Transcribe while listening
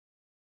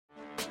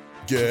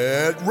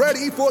Get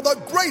ready for the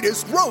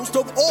greatest roast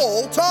of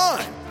all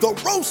time, the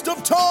Roast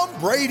of Tom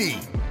Brady,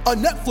 a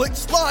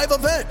Netflix live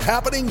event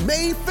happening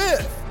May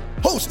 5th.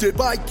 Hosted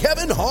by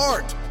Kevin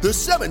Hart, the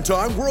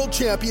 7-time world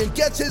champion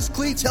gets his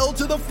cleats held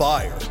to the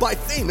fire by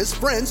famous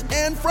friends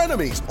and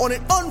frenemies on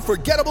an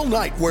unforgettable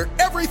night where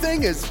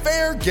everything is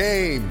fair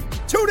game.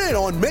 Tune in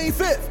on May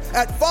 5th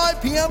at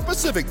 5 p.m.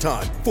 Pacific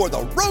time for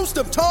the Roast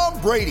of Tom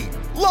Brady,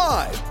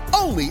 live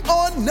only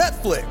on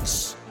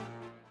Netflix.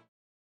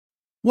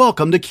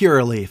 Welcome to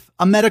Curaleaf,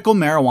 a medical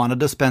marijuana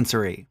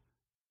dispensary.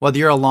 Whether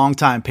you're a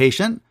longtime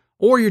patient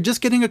or you're just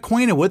getting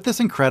acquainted with this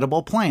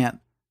incredible plant,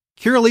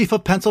 Curaleaf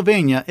of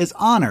Pennsylvania is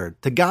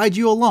honored to guide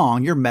you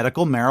along your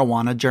medical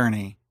marijuana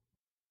journey.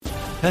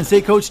 Penn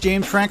State coach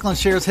James Franklin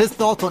shares his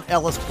thoughts on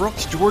Ellis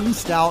Brooks, Jordan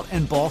Stout,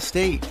 and Ball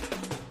State.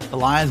 The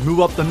Lions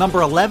move up to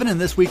number 11 in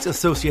this week's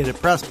Associated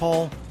Press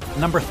poll,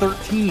 number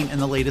 13 in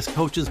the latest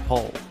coaches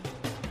poll.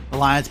 The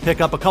Lions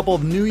pick up a couple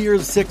of New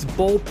Year's Six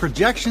bold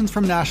projections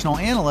from national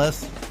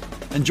analysts,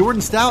 and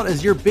Jordan Stout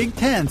is your Big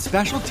Ten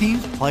Special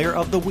Teams Player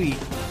of the Week.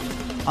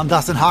 I'm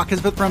Dustin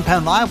Hawkinsmith from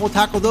Penn Live. We'll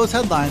tackle those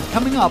headlines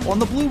coming up on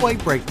the Blue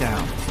White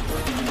Breakdown.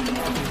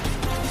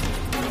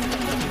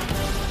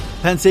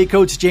 Penn State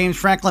coach James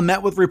Franklin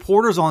met with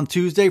reporters on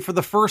Tuesday for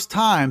the first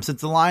time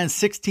since the Lions'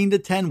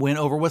 16-10 win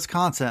over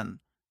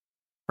Wisconsin.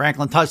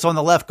 Franklin touched on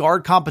the left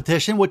guard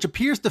competition, which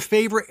appears to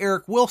favor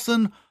Eric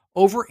Wilson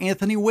over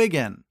Anthony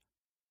Wiggin.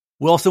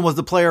 Wilson was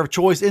the player of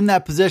choice in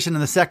that position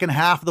in the second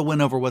half of the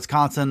win over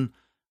Wisconsin,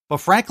 but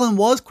Franklin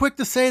was quick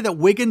to say that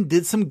Wiggin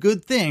did some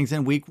good things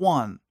in Week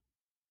 1.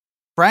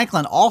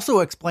 Franklin also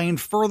explained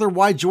further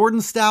why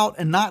Jordan Stout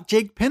and not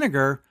Jake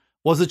Pinniger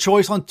was a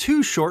choice on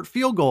 2 short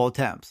field goal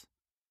attempts.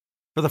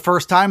 For the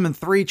first time in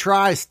 3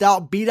 tries,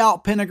 Stout beat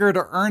out Pinniger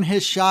to earn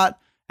his shot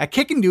at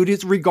kicking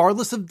duties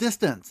regardless of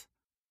distance.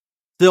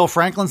 Still,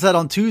 Franklin said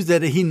on Tuesday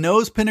that he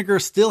knows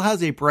Pinniger still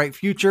has a bright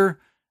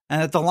future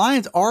and that the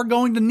Lions are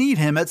going to need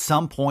him at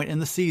some point in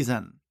the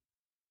season.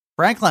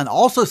 Franklin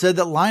also said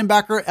that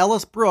linebacker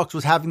Ellis Brooks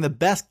was having the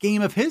best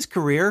game of his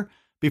career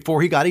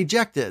before he got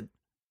ejected.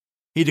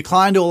 He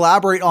declined to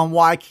elaborate on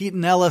why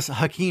Keaton Ellis,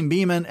 Hakeem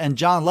Beamon, and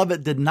John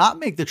Lovett did not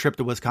make the trip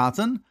to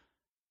Wisconsin.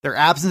 Their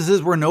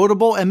absences were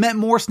notable and meant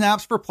more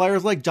snaps for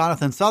players like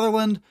Jonathan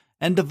Sutherland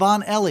and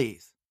Devon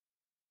Ellies.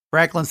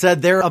 Franklin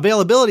said their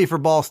availability for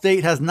Ball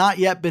State has not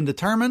yet been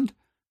determined.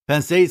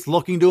 Penn State's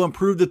looking to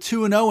improve to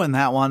 2-0 in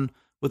that one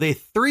with a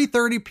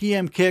 3:30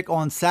 p.m. kick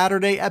on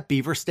Saturday at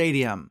Beaver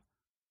Stadium.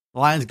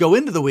 The Lions go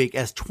into the week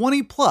as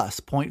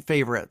 20-plus point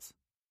favorites.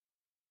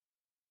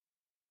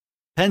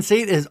 Penn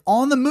State is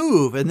on the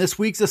move in this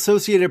week's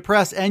Associated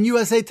Press and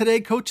USA Today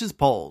coaches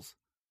polls.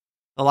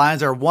 The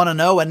Lions are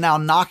 1-0 and now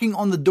knocking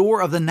on the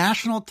door of the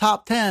national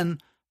top 10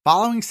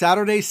 following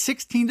Saturday's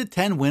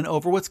 16-10 win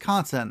over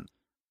Wisconsin.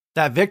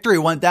 That victory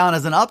went down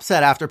as an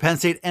upset after Penn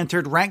State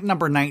entered ranked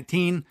number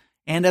 19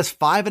 and as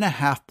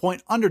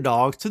 5.5-point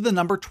underdogs to the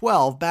number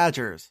 12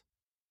 Badgers.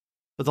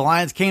 But the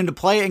Lions came to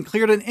play and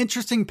cleared an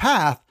interesting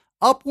path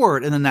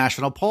upward in the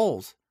national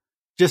polls,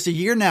 just a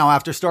year now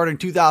after starting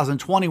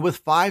 2020 with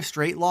 5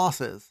 straight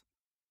losses.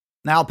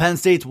 Now Penn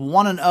State's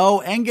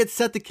 1-0 and gets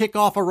set to kick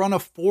off a run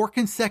of 4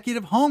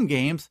 consecutive home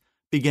games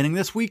beginning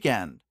this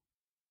weekend.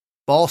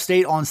 Ball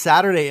State on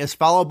Saturday is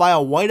followed by a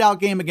whiteout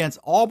game against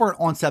Auburn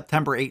on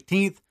September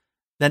 18th,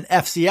 then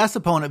FCS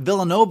opponent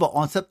Villanova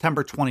on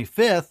September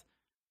 25th,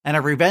 and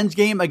a revenge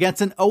game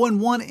against an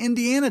 0-1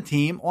 Indiana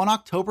team on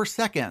October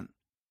 2nd.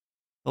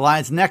 The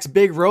Lions' next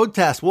big road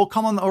test will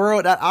come on the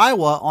road at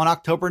Iowa on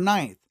October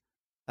 9th.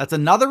 That's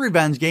another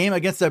revenge game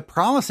against a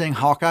promising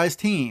Hawkeyes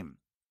team.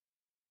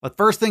 But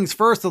first things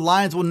first, the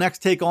Lions will next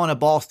take on a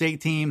Ball State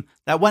team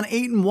that went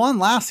 8-1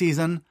 last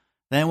season,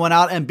 then went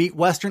out and beat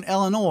Western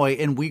Illinois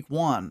in Week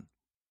 1.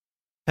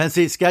 Penn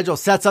State's schedule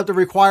sets up to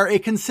require a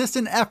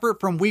consistent effort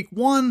from Week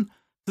 1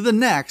 to the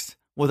next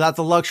without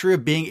the luxury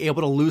of being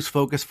able to lose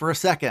focus for a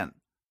second.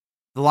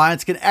 The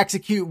Lions can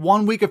execute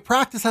 1 week of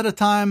practice at a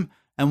time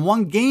and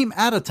 1 game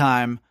at a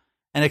time.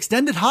 An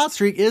extended hot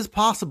streak is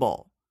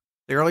possible.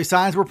 The early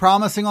signs were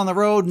promising on the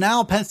road.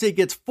 Now Penn State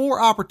gets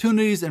 4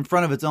 opportunities in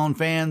front of its own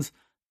fans to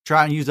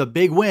try and use a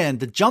big win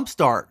to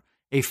jumpstart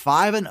a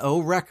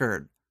 5-0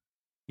 record.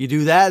 You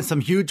do that, and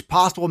some huge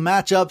possible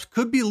matchups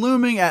could be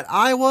looming at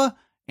Iowa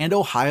and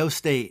Ohio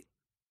State.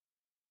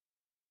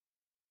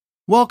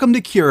 Welcome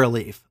to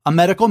Curaleaf, a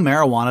medical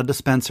marijuana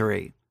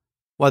dispensary.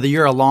 Whether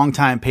you're a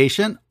longtime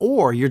patient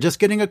or you're just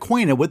getting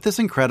acquainted with this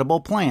incredible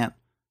plant,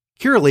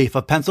 Curaleaf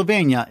of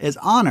Pennsylvania is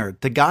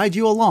honored to guide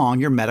you along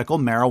your medical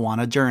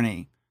marijuana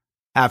journey.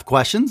 Have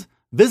questions?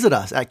 Visit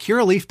us at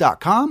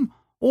curaleaf.com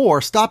or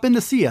stop in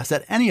to see us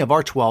at any of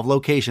our 12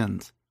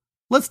 locations.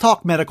 Let's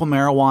talk medical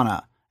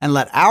marijuana and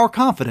let our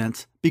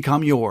confidence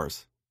become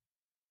yours.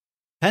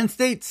 Penn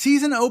State's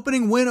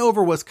season-opening win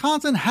over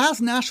Wisconsin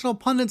has national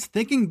pundits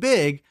thinking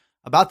big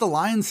about the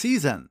Lions'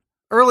 season.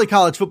 Early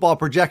college football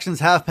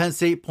projections have Penn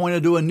State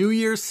pointed to a New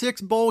Year's Six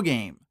bowl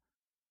game.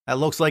 That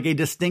looks like a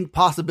distinct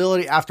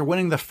possibility after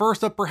winning the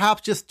first of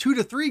perhaps just 2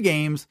 to 3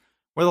 games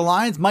where the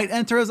Lions might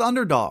enter as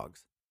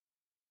underdogs.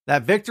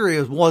 That victory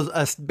was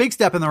a big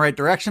step in the right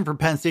direction for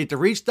Penn State to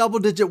reach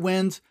double-digit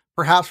wins,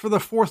 perhaps for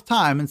the fourth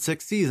time in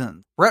 6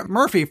 seasons. Brett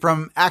Murphy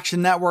from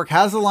Action Network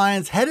has the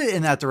Lions headed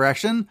in that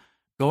direction,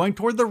 going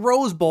toward the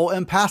Rose Bowl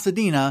in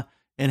Pasadena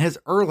in his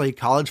early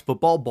college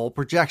football bowl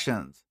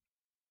projections.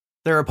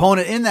 Their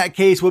opponent in that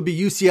case would be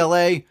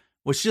UCLA,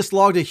 which just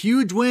logged a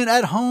huge win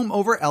at home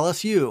over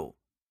LSU.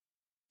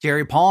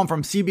 Jerry Palm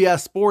from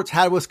CBS Sports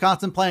had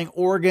Wisconsin playing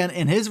Oregon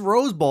in his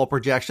Rose Bowl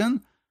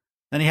projection.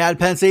 Then he had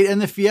Penn State in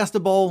the Fiesta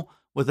Bowl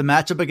with a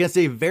matchup against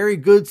a very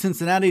good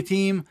Cincinnati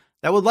team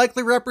that would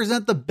likely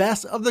represent the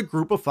best of the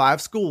group of 5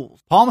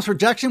 schools. Palm's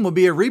projection would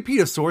be a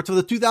repeat of sorts of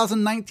the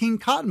 2019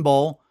 Cotton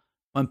Bowl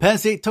when Penn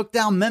State took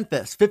down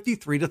Memphis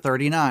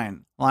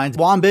 53-39. Lions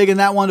won big in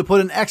that one to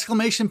put an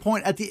exclamation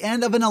point at the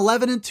end of an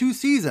 11-2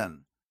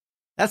 season.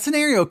 That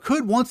scenario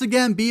could once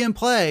again be in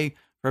play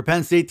for a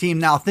Penn State team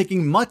now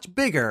thinking much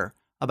bigger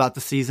about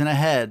the season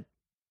ahead.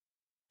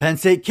 Penn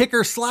State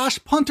kicker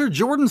 / punter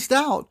Jordan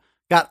Stout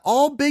got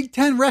all Big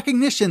Ten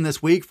recognition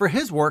this week for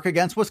his work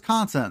against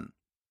Wisconsin.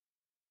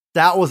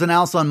 Stout was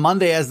announced on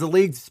Monday as the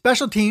league's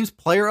Special Teams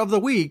Player of the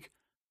Week,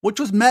 which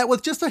was met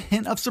with just a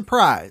hint of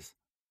surprise.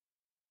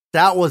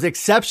 Stout was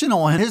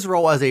exceptional in his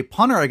role as a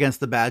punter against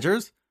the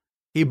Badgers.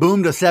 He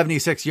boomed a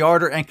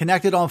 76-yarder and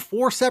connected on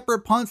 4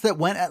 separate punts that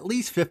went at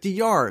least 50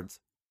 yards.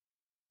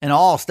 In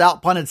all,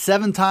 Stout punted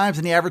 7 times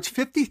and he averaged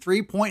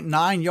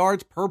 53.9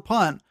 yards per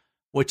punt,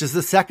 which is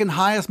the second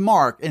highest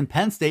mark in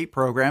Penn State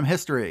program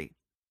history.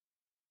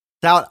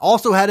 Stout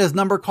also had his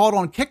number called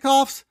on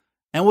kickoffs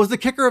and was the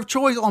kicker of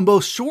choice on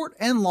both short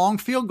and long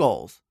field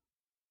goals.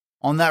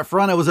 On that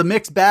front, it was a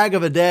mixed bag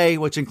of a day,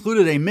 which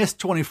included a missed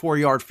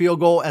 24-yard field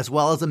goal as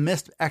well as a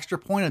missed extra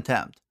point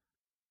attempt.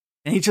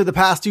 In each of the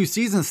past 2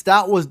 seasons,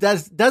 Stout was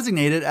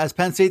designated as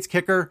Penn State's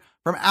kicker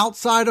from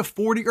outside of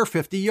 40 or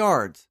 50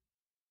 yards.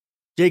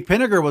 Jake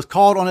Pinniger was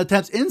called on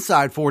attempts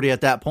inside 40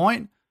 at that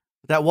point,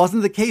 but that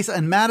wasn't the case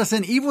in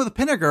Madison, even with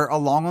Pinniger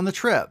along on the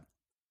trip.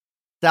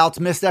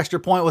 Stout's missed extra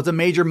point was a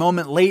major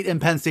moment late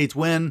in Penn State's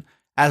win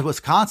as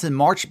Wisconsin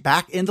marched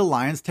back into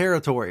Lions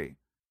territory.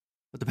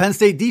 But the Penn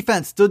State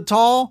defense stood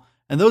tall,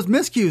 and those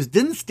miscues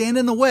didn't stand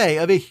in the way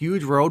of a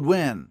huge road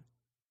win.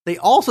 They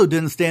also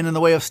didn't stand in the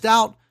way of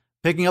Stout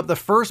picking up the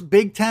first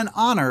Big Ten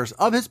honors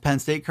of his Penn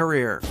State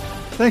career.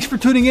 Thanks for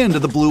tuning in to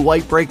the Blue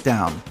White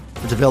Breakdown.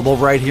 It's available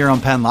right here on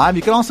Penn Live.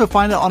 You can also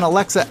find it on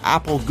Alexa,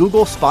 Apple,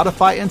 Google,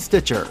 Spotify, and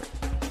Stitcher.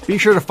 Be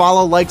sure to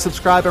follow, like,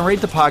 subscribe, and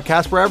rate the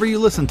podcast wherever you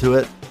listen to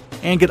it,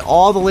 and get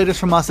all the latest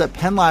from us at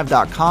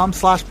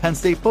PennLive.com/Penn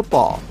State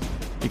Football.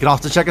 You can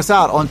also check us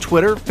out on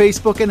Twitter,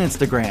 Facebook, and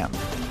Instagram.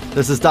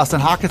 This is Dustin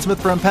Hockensmith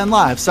from Penn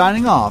Live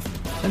signing off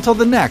until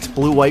the next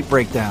Blue White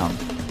Breakdown.